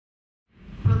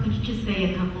you just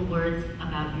say a couple words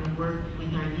about your work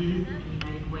with our youth in the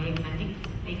United Way? Because I think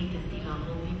they need to see the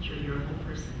whole picture, your whole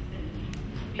person.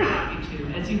 I'd be happy to.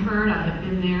 As you heard, I have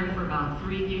been there for about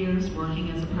 3 years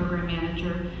working as a program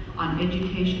manager on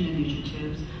education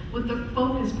initiatives with the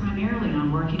focus primarily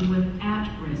on working with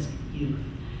at-risk youth.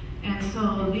 And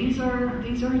so these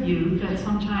are youth that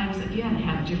sometimes, again,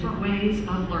 have different ways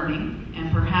of learning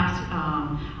and perhaps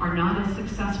are not as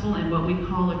successful in what we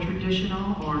call a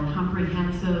traditional or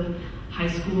comprehensive high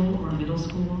school or middle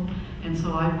school. And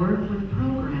so I work with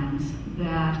programs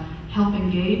that help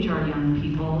engage our young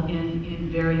people in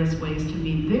various ways to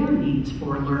meet their needs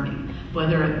for learning,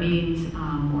 whether it means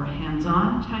more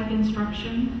hands-on type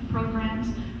instruction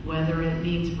programs, whether it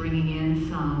means bringing in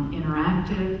some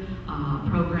interactive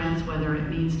programs, whether it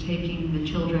means taking the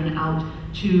children out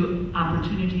to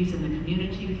opportunities in the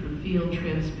community through field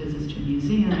trips, visits to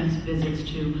museums, visits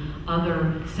to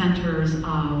other centers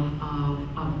of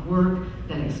work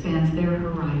that expands their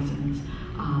horizons.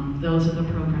 Those are the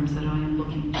programs that I am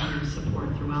looking to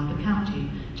support throughout the county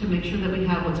to make sure that we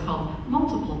have what's called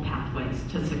multiple pathways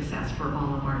to success for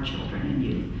all of our children and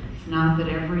youth. It's not that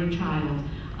every child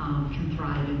can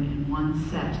thrive in one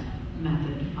set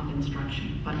method of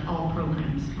instruction, but all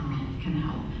programs can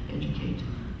help educate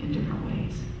in different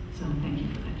ways. So thank you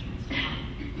for that chance to talk.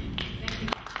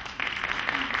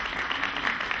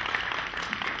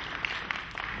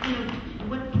 Thank you.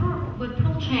 What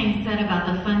Pearl Chang said about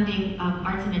the funding of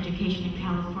arts and education in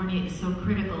California is so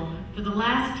critical. For the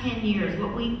last 10 years,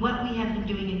 what we have been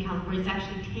doing in California is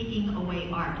actually taking away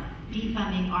art,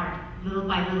 defunding art, little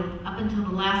by little. Up until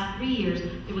the last 3 years,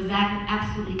 there was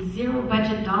absolutely zero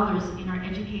budget dollars in our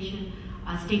education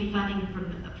state funding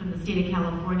from the state of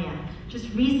California.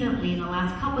 Just recently, in the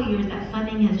last couple of years, that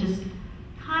funding has just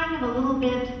kind of a little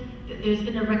bit, there's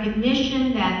been a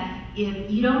recognition that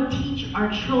if you don't teach our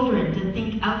children to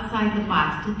think outside the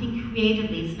box, to think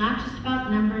creatively, it's not just about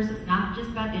numbers, it's not just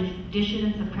about addition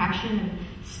and subtraction and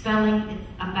spelling, it's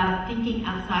about thinking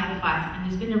outside the box. And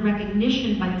there's been a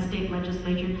recognition by the state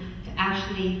legislature to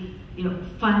actually,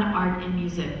 fund art and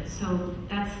music. So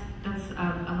that's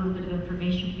a little bit of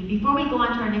information for you. Before we go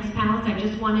on to our next panelist, I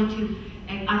just wanted to,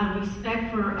 out of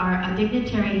respect for our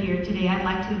dignitary here today, I'd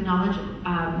like to acknowledge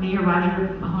Mayor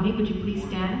Roger Mahoney. Would you please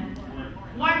stand?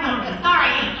 One moment, sorry.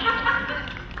 I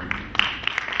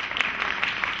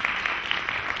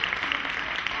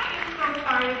am so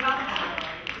sorry about that.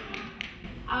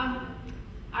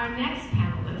 Our next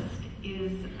panelist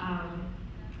is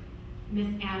Miss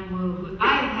Ann Wu, who I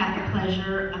have had the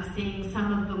pleasure of seeing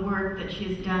some of the work that she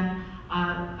has done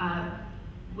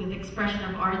with expression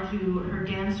of art through her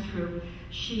dance troupe.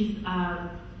 She's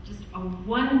just a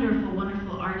wonderful,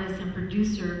 wonderful artist and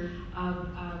producer of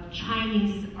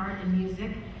Chinese art and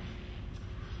music.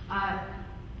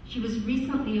 She was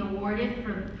recently awarded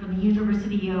from the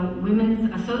University of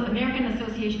American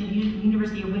Association of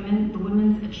University of Women, the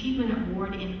Women's Achievement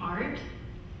Award in Art.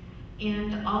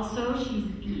 And also she's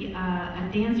a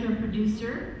dancer and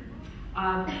producer.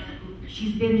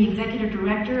 She's been the executive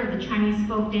director of the Chinese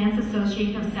Folk Dance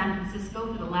Association of San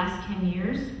Francisco for the last 10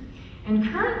 years. And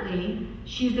currently,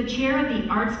 she's the chair of the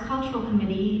Arts Cultural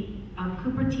Committee of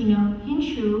Cupertino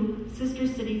Hinshu Sister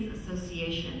Cities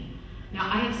Association. Now,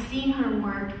 I have seen her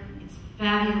work, it's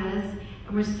fabulous,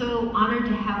 and we're so honored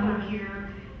to have her here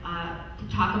to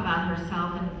talk about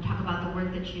herself and talk about the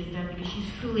work that she has done, because she's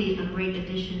truly a great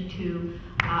addition to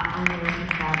our American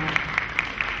fabric.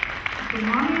 Good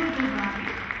morning, everybody.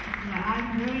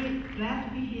 I'm very glad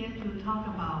to be here to talk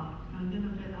about a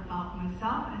little bit about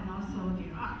myself and also the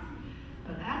arts.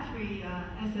 But actually,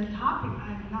 as a topic,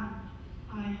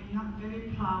 I'm not very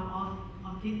proud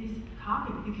of this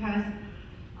topic, because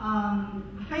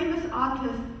famous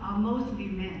artists are mostly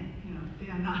men. They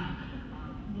are not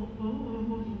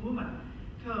women.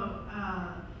 So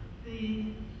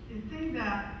the thing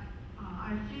that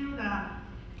I feel that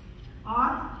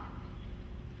art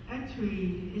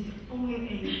actually is only a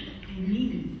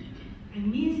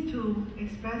means to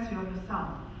express yourself.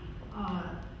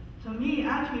 To me,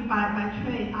 actually, by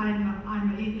trade, I'm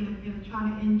an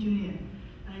electronic engineer.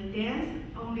 I dance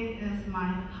only as my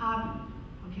hobby.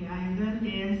 Okay, I learned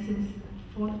dance since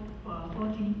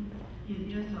 14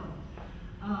 years old.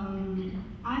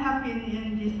 I have been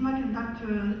in the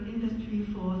semiconductor industry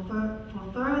for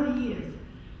 30 years.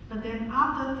 But then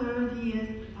after 30 years,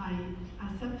 I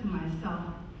said to myself,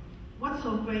 what's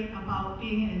so great about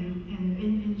being an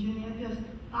engineer? There's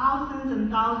thousands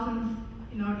and thousands,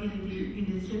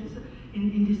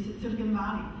 in the Silicon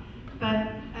Valley. But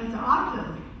as an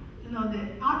artist, the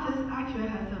artist actually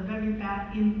has a very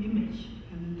bad image,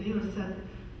 and they will say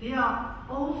they are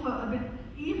over a bit.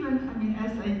 Even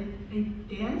as a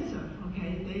dancer,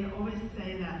 okay, they always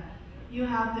say that you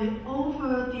have the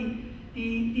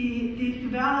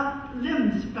developed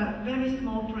limbs but very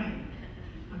small brain.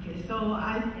 Okay, so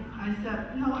I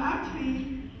said, no,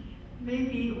 actually,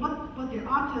 maybe what the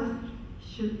artist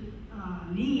should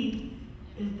need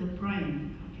is the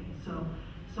brain. Okay,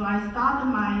 so I started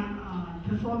my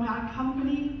performing art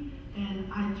company,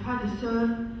 and I try to serve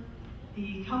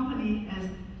the company as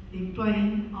the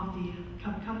brain of the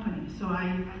company. So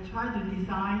I try to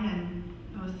design and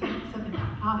set the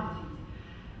policies.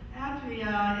 Actually,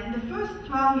 in the first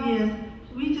 12 years,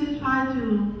 we just try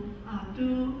to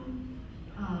do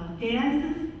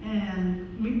dances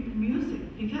and music,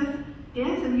 because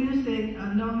dance and music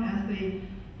are known as the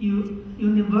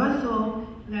universal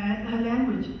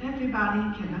language. Everybody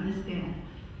can understand.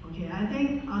 Okay, I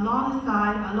think along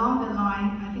the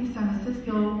line, I think San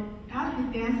Francisco actually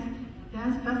dance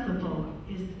festival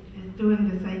is doing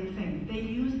the same thing. They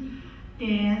use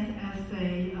dance as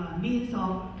a means of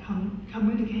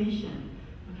communication.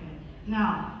 Okay,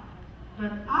 now,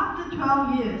 but after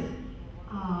 12 years,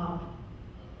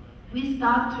 we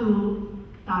start to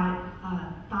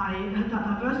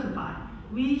diversify.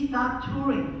 We start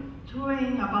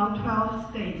touring about 12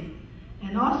 states.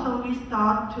 And also we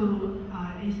start to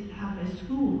have a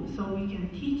school so we can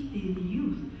teach the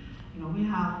youth. You know, we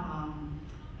have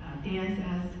dance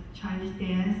as Chinese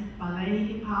dance, ballet,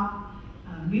 hip hop,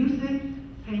 music,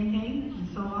 painting, and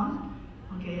so on.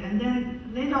 Okay, and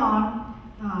then later on,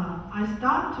 I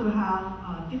start to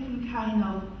have different kind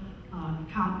of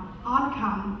art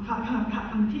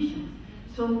competitions.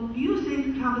 So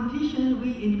using competition,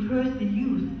 we encourage the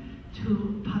youth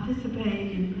to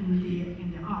participate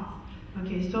in the arts.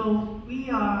 Okay, so we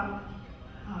are,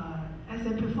 as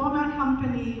a performance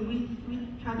company, we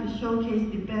try to showcase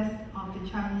the best of the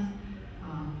Chinese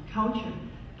culture.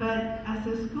 But as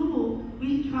a school,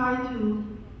 we try to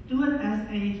do it as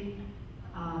a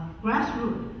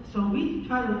grassroots. So we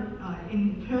try to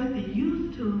encourage the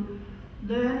youth to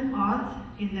learn arts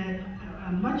in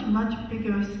a much, much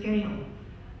bigger scale.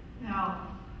 Now,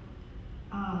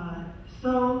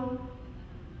 so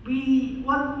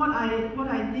what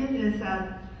I did is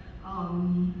that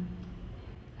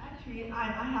actually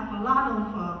I have a lot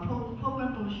of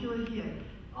program brochures here.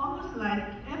 Almost like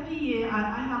every year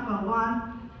I have a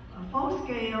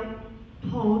full-scale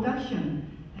production,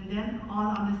 and then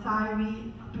on the side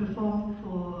we perform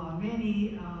for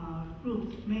many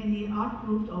groups, many art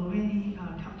groups or many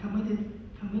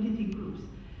community groups.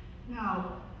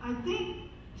 Now, I think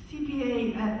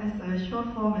CPA as a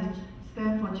short form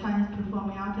stands for Chinese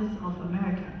Performing Artists of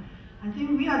America. I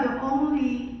think we are the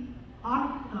only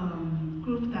art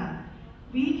group that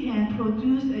we can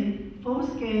produce a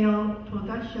full-scale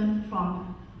production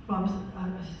from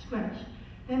scratch.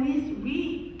 That means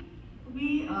we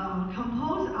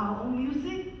compose our own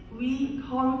music, we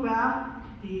choreograph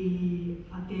the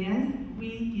dance,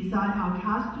 we design our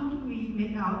costume, we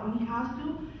make our own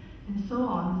costume, and so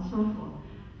on and so forth.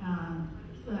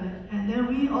 And then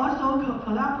we also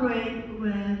collaborate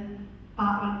with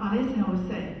Ballet San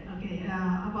Jose. Okay,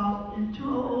 about in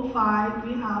 2005,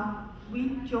 we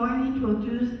jointly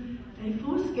produced a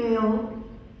full-scale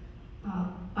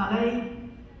ballet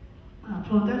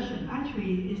production.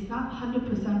 Actually, it's not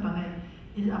 100% ballet.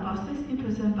 It's about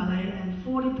 60% ballet and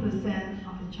 40%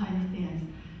 of the Chinese dance.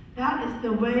 That is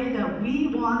the way that we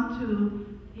want to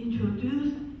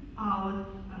introduce our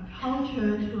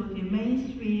culture to the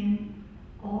mainstream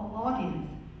audience.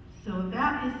 So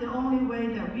that is the only way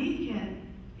that we can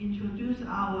introduce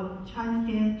our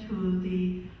Chinese dance to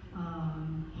the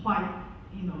white,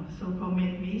 so-called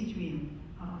mainstream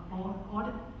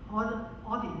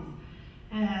audience.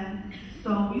 And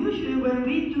so usually when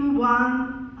we do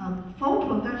one full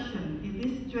production, if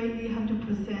it's straightly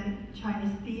 100%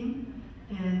 Chinese theme,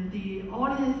 then the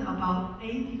audience about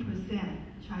 80%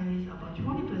 Chinese, about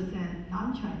 20%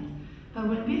 non-Chinese. But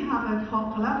when we have a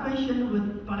collaboration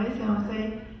with Ballet San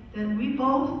Jose, then we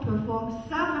both perform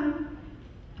 7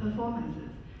 performances,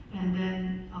 and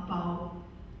then about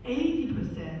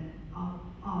 80%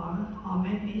 are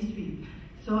mainstream.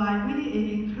 So I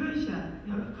really encourage that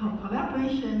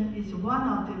collaboration is one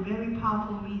of the very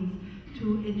powerful means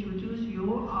to introduce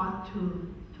your art to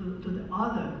the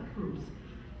other groups.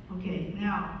 Okay,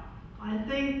 now I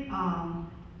think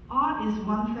art is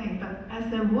one thing, but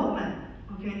as a woman,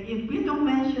 okay, if we don't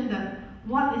mention that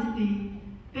what is the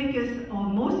biggest or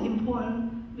most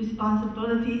important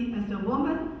responsibility as a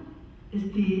woman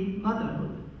is the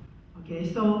motherhood.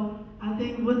 Okay, so I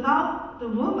think without the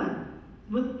woman,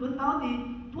 without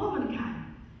the womankind,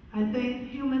 I think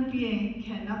human being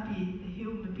cannot be a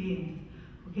human being.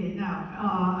 Okay, now,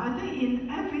 I think in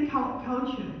every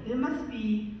culture, there must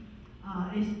be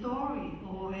a story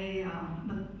or a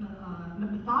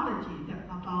mythology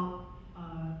about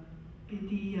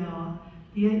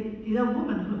the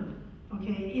womanhood.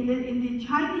 Okay, in the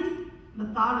Chinese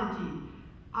mythology,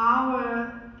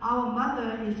 our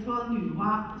mother is called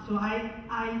Nuwa. So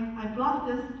I brought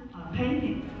this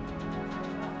painting.